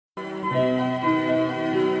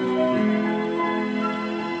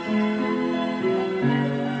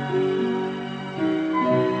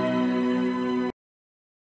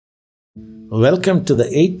Welcome to the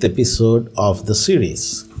 8th episode of the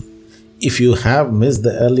series. If you have missed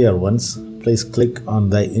the earlier ones, please click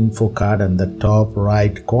on the info card in the top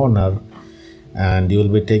right corner and you will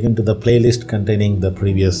be taken to the playlist containing the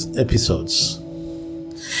previous episodes.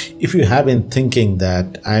 If you have been thinking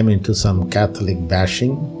that I am into some Catholic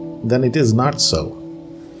bashing, then it is not so.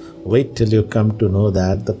 Wait till you come to know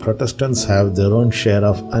that the Protestants have their own share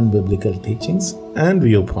of unbiblical teachings and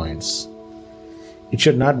viewpoints. It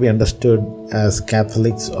should not be understood as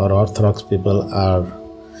Catholics or Orthodox people are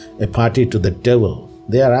a party to the devil.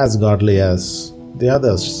 They are as godly as the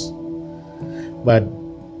others. But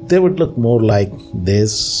they would look more like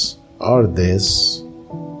this or this.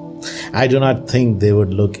 I do not think they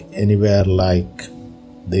would look anywhere like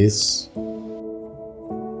this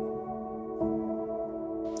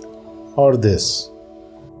or this.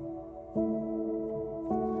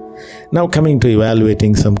 Now coming to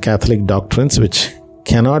evaluating some Catholic doctrines which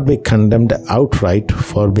cannot be condemned outright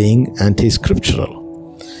for being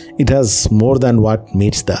anti-scriptural. It has more than what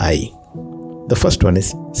meets the eye. The first one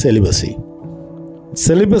is celibacy.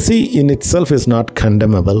 Celibacy in itself is not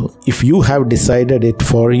condemnable if you have decided it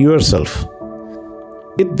for yourself.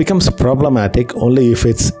 It becomes problematic only if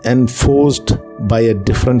it's enforced by a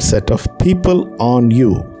different set of people on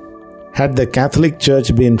you. Had the Catholic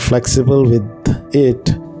Church been flexible with it,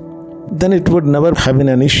 then it would never have been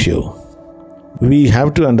an issue. We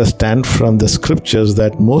have to understand from the scriptures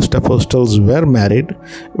that most apostles were married,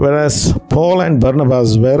 whereas Paul and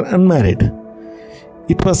Barnabas were unmarried.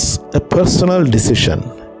 It was a personal decision.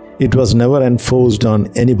 It was never enforced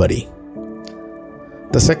on anybody.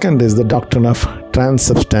 The second is the doctrine of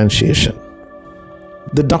transubstantiation.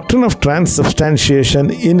 The doctrine of transubstantiation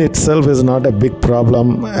in itself is not a big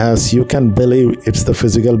problem, as you can believe it's the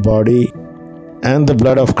physical body and the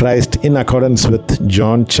blood of Christ in accordance with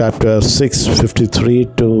John chapter 6, 53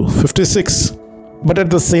 to 56. But at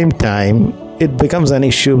the same time, it becomes an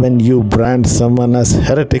issue when you brand someone as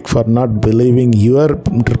heretic for not believing your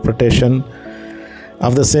interpretation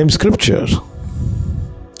of the same scripture.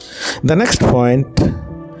 The next point,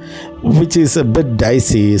 which is a bit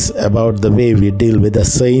dicey, is about the way we deal with the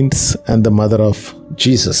saints and the mother of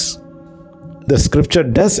Jesus. The scripture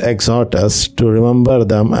does exhort us to remember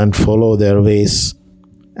them and follow their ways,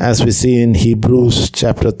 as we see in Hebrews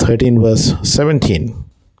chapter 13 verse 17.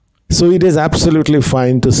 So it is absolutely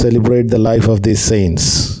fine to celebrate the life of these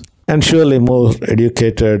saints. And surely more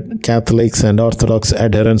educated Catholics and Orthodox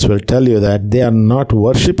adherents will tell you that they are not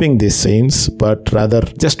worshipping these saints, but rather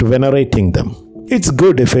just venerating them. It's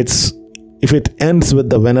good if it ends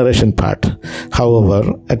with the veneration part.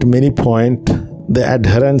 However, at many points, the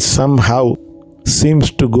adherents somehow seems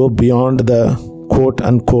to go beyond the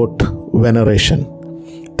quote-unquote veneration.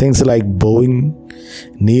 Things like bowing,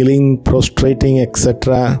 kneeling, prostrating,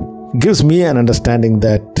 etc. gives me an understanding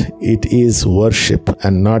that it is worship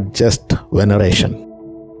and not just veneration.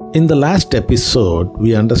 In the last episode,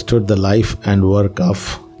 we understood the life and work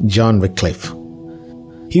of John Wycliffe.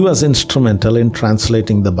 He was instrumental in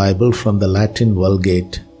translating the Bible from the Latin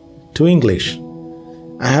Vulgate to English.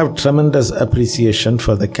 I have tremendous appreciation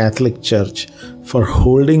for the Catholic Church for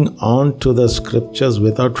holding on to the scriptures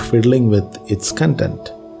without fiddling with its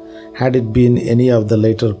content. Had it been any of the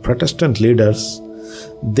later Protestant leaders,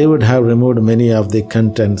 they would have removed many of the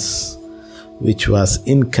contents which was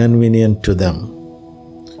inconvenient to them.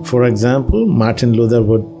 For example, Martin Luther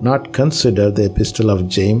would not consider the Epistle of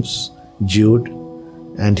James, Jude,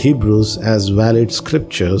 and Hebrews as valid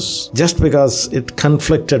scriptures just because it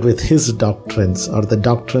conflicted with his doctrines or the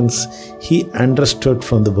doctrines he understood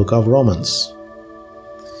from the book of Romans.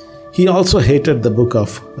 He also hated the book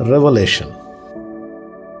of Revelation.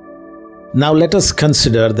 Now let us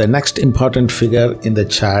consider the next important figure in the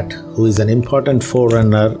chart who is an important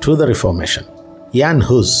forerunner to the Reformation. Jan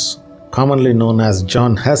Hus, commonly known as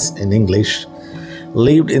John Huss in English,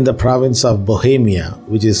 lived in the province of Bohemia,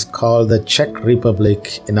 which is called the Czech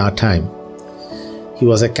Republic in our time. He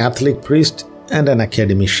was a Catholic priest and an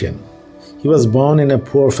academician. He was born in a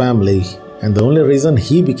poor family, and the only reason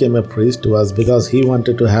he became a priest was because he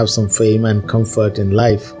wanted to have some fame and comfort in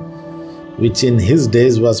life, which in his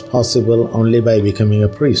days was possible only by becoming a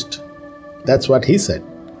priest. That's what he said.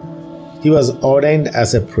 He was ordained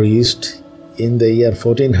as a priest in the year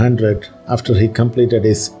 1400 after he completed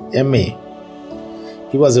his MA.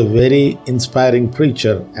 He was a very inspiring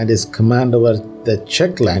preacher, and his command over the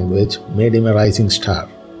Czech language made him a rising star.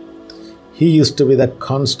 He used to be the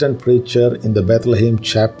constant preacher in the Bethlehem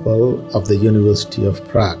Chapel of the University of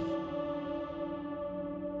Prague.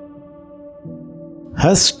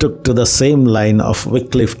 Huss took to the same line of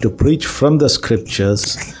Wycliffe to preach from the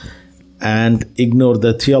scriptures and ignore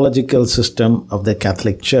the theological system of the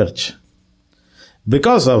Catholic Church.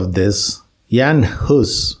 Because of this, Jan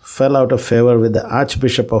Hus fell out of favor with the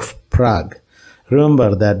Archbishop of Prague.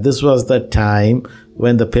 Remember that this was the time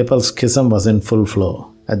when the papal schism was in full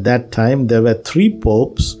flow. At that time, there were 3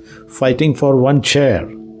 popes fighting for one chair.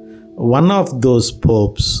 One of those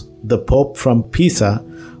popes, the Pope from Pisa,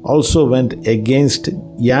 also went against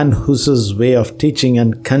Jan Hus's way of teaching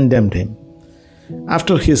and condemned him.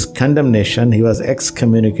 After his condemnation, he was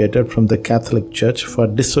excommunicated from the Catholic Church for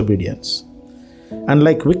disobedience.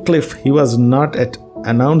 Unlike Wycliffe, he was not yet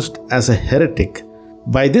announced as a heretic.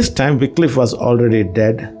 By this time, Wycliffe was already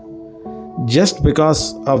dead. Just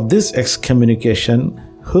because of this excommunication,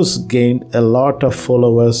 Hus gained a lot of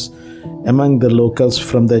followers among the locals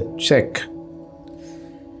from the Czech.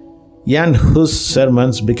 Jan Hus'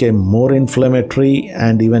 sermons became more inflammatory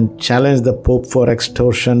and even challenged the Pope for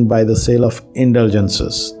extortion by the sale of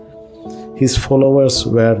indulgences. His followers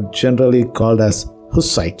were generally called as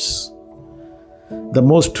Hussites. The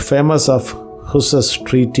most famous of Hus's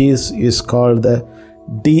treatises is called the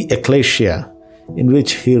De Ecclesia, in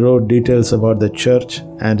which he wrote details about the Church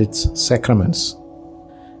and its sacraments.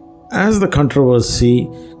 As the controversy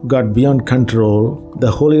got beyond control, the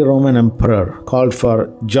Holy Roman Emperor called for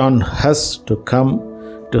John Hus to come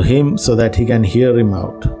to him so that he can hear him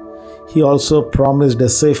out. He also promised a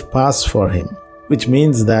safe pass for him, which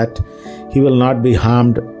means that he will not be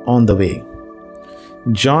harmed on the way.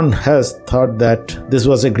 John Hus thought that this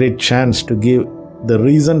was a great chance to give the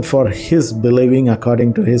reason for his believing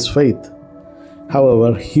according to his faith.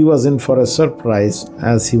 However, he was in for a surprise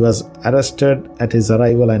as he was arrested at his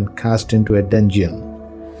arrival and cast into a dungeon.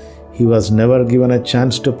 He was never given a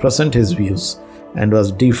chance to present his views and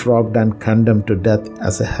was defrocked and condemned to death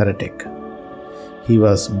as a heretic. He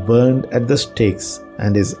was burned at the stakes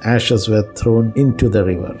and his ashes were thrown into the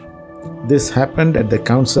river. This happened at the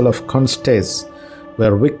Council of Constance,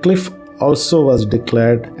 where Wycliffe also was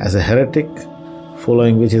declared as a heretic,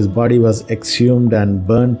 following which his body was exhumed and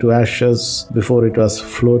burned to ashes before it was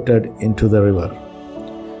floated into the river.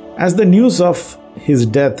 As the news of his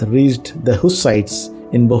death reached the Hussites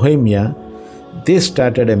in Bohemia, they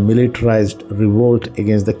started a militarized revolt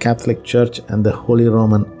against the Catholic Church and the Holy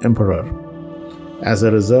Roman Emperor. As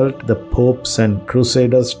a result, the Pope sent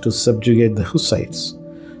crusaders to subjugate the Hussites.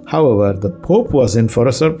 However, the Pope was in for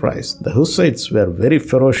a surprise. The Hussites were very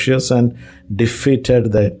ferocious and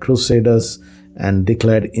defeated the crusaders and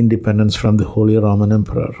declared independence from the Holy Roman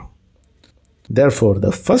Emperor. Therefore,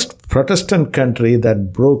 the first Protestant country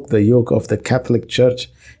that broke the yoke of the Catholic Church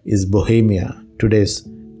is Bohemia, today's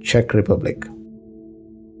Czech Republic.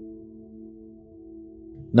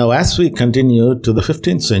 Now, as we continue to the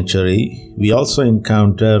 15th century, we also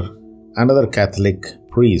encounter another Catholic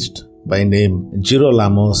priest by name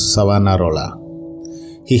Girolamo Savonarola.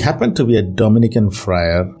 He happened to be a Dominican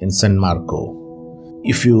friar in San Marco.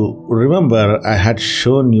 If you remember, I had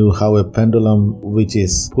shown you how a pendulum which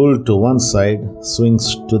is pulled to one side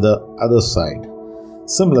swings to the other side.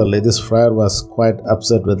 Similarly, this friar was quite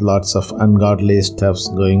upset with lots of ungodly stuffs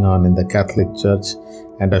going on in the Catholic Church,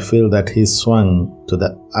 and I feel that he swung to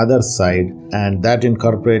the other side, and that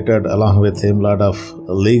incorporated along with him a lot of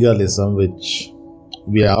legalism, which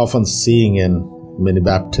we are often seeing in many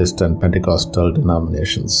Baptist and Pentecostal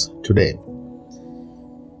denominations today.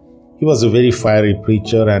 He was a very fiery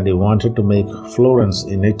preacher and he wanted to make Florence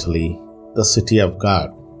in Italy the city of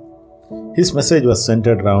God. His message was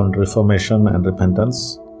centered around reformation and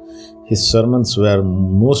repentance. His sermons were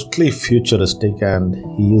mostly futuristic and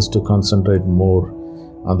he used to concentrate more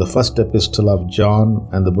on the first epistle of John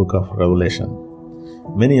and the book of Revelation.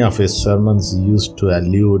 Many of his sermons used to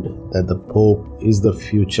allude that the Pope is the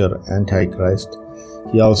future Antichrist.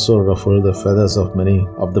 He also ruffled the feathers of many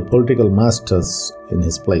of the political masters in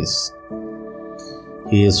his place.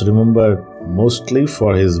 He is remembered mostly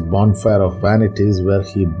for his bonfire of vanities, where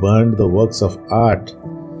he burned the works of art.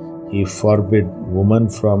 He forbid women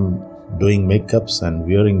from doing makeups and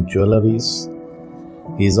wearing jewelries.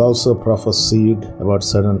 He is also prophesied about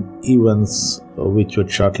certain events which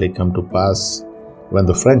would shortly come to pass. When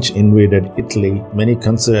the French invaded Italy, many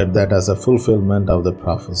considered that as a fulfillment of the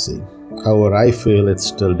prophecy. However, I feel it's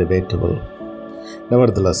still debatable.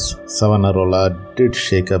 Nevertheless, Savonarola did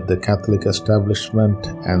shake up the Catholic establishment,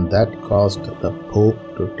 and that caused the Pope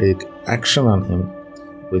to take action on him,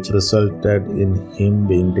 which resulted in him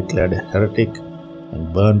being declared a heretic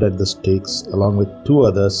and burned at the stakes along with 2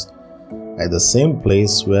 others at the same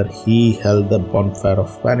place where he held the bonfire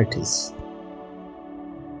of vanities.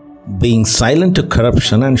 Being silent to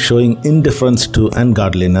corruption and showing indifference to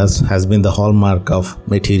ungodliness has been the hallmark of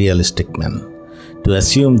materialistic men. To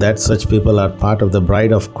assume that such people are part of the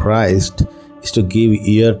bride of Christ is to give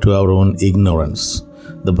ear to our own ignorance.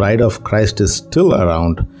 The bride of Christ is still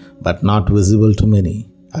around, but not visible to many.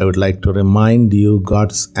 I would like to remind you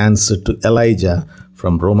God's answer to Elijah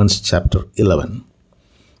from Romans chapter 11.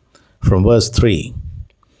 From verse 3,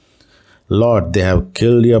 Lord, they have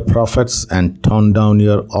killed your prophets and torn down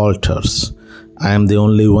your altars. I am the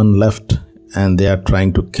only one left, and they are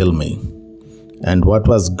trying to kill me. And what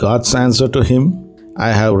was God's answer to him?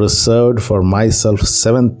 I have reserved for myself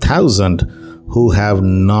 7,000 who have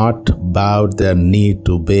not bowed their knee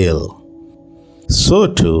to Baal. So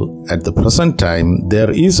too, at the present time, there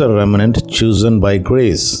is a remnant chosen by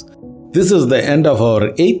grace. This is the end of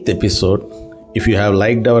our 8th episode. If you have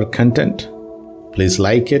liked our content, please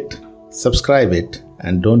like it, subscribe it,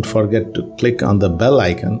 and don't forget to click on the bell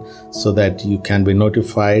icon so that you can be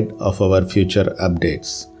notified of our future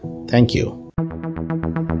updates. Thank you.